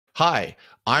Hi,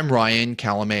 I'm Ryan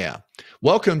Kalamaya.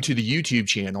 Welcome to the YouTube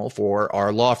channel for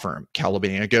our law firm,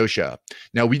 Kalamaya Goscha.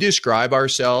 Now, we describe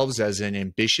ourselves as an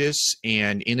ambitious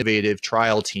and innovative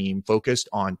trial team focused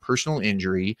on personal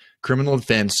injury, criminal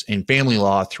defense, and family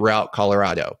law throughout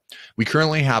Colorado. We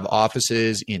currently have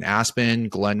offices in Aspen,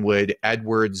 Glenwood,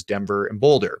 Edwards, Denver, and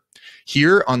Boulder.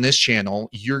 Here on this channel,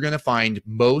 you're going to find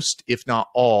most, if not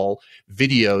all,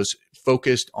 videos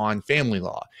focused on family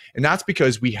law. And that's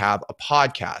because we have a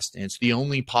podcast, and it's the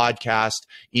only podcast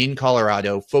in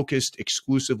Colorado focused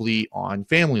exclusively on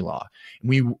family law. And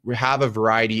we have a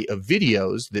variety of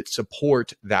videos that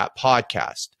support that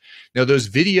podcast. Now, those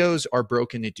videos are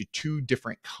broken into two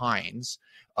different kinds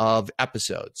of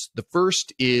episodes. The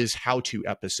first is how-to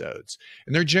episodes,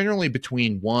 and they're generally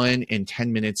between 1 and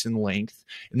 10 minutes in length,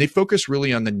 and they focus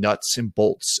really on the nuts and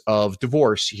bolts of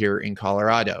divorce here in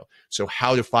Colorado. So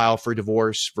how to file for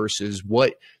divorce versus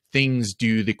what things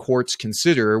do the courts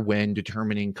consider when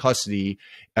determining custody,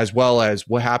 as well as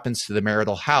what happens to the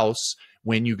marital house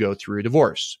when you go through a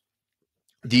divorce.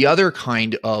 The other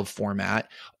kind of format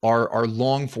are our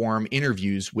long form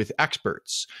interviews with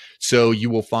experts. So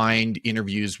you will find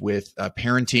interviews with a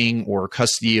parenting or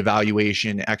custody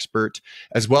evaluation expert,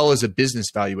 as well as a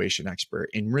business valuation expert.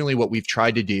 And really what we've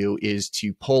tried to do is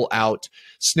to pull out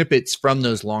snippets from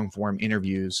those long form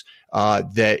interviews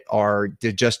that are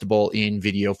digestible in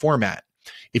video format.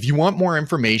 If you want more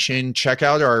information, check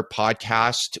out our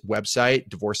podcast website,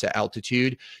 Divorce at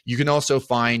Altitude. You can also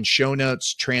find show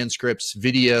notes, transcripts,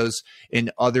 videos,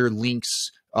 and other links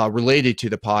related to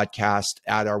the podcast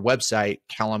at our website,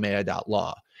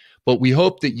 kalamaya.law. But we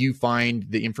hope that you find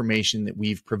the information that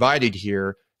we've provided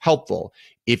here helpful.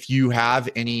 If you have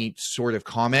any sort of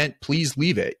comment, please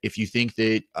leave it. If you think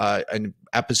that an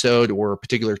episode or a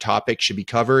particular topic should be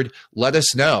covered, let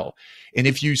us know. And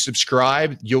if you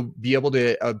subscribe, you'll be able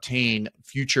to obtain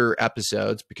future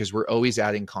episodes because we're always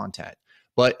adding content.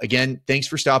 But again, thanks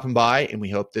for stopping by, and we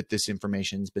hope that this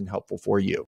information has been helpful for you.